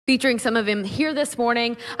Featuring some of him here this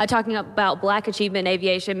morning, talking about Black achievement in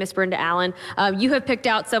aviation, Miss Brenda Allen. You have picked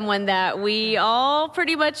out someone that we all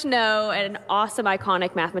pretty much know, an awesome,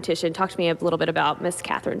 iconic mathematician. Talk to me a little bit about Miss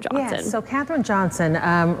Katherine Johnson. Yes, so Katherine Johnson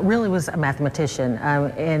really was a mathematician,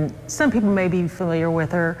 and some people may be familiar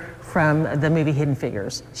with her from the movie Hidden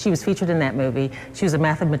Figures. She was featured in that movie. She was a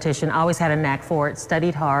mathematician, always had a knack for it,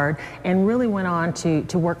 studied hard, and really went on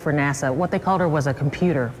to work for NASA. What they called her was a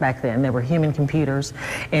computer back then. There were human computers.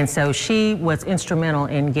 And so she was instrumental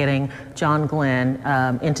in getting John Glenn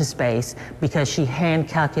into space because she hand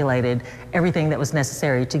calculated everything that was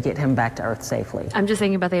necessary to get him back to Earth safely. I'm just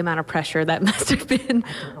thinking about the amount of pressure that must have been.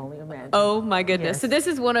 I can only imagine. Oh my goodness. Yes. So this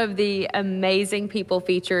is one of the amazing people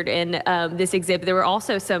featured in this exhibit. There were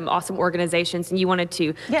also some awesome organizations, and you wanted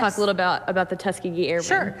to talk a little about the Tuskegee Airmen.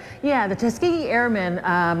 Sure. Yeah, the Tuskegee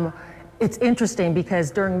Airmen, it's interesting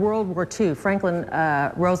because during World War II, Franklin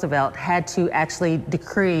Roosevelt had to actually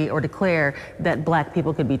decree or declare that Black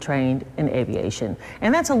people could be trained in aviation.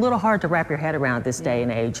 And that's a little hard to wrap your head around this day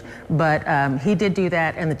and age, but he did do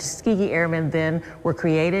that, and the Tuskegee Airmen then were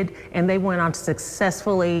created, and they went on to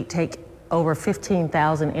successfully take over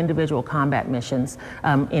 15,000 individual combat missions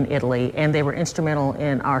in Italy, and they were instrumental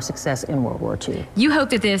in our success in World War II. You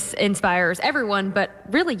hope that this inspires everyone, but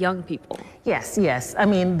really young people. Yes, yes. I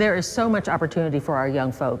mean, there is so much opportunity for our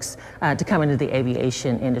young folks to come into the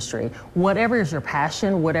aviation industry. Whatever is your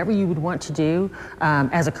passion, whatever you would want to do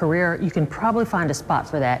as a career, you can probably find a spot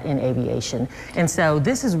for that in aviation. And so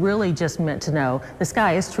this is really just meant to know the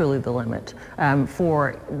sky is truly the limit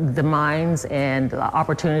for the minds and the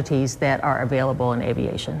opportunities that are available in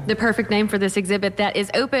aviation. The perfect name for this exhibit that is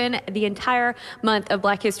open the entire month of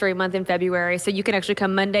Black History Month in February. So you can actually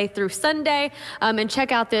come Monday through Sunday and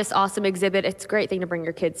check out this awesome exhibit. It's a great thing to bring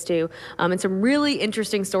your kids to, and some really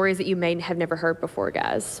interesting stories that you may have never heard before,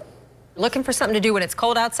 guys. Looking for something to do when it's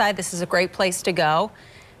cold outside, this is a great place to go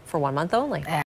for 1 month only.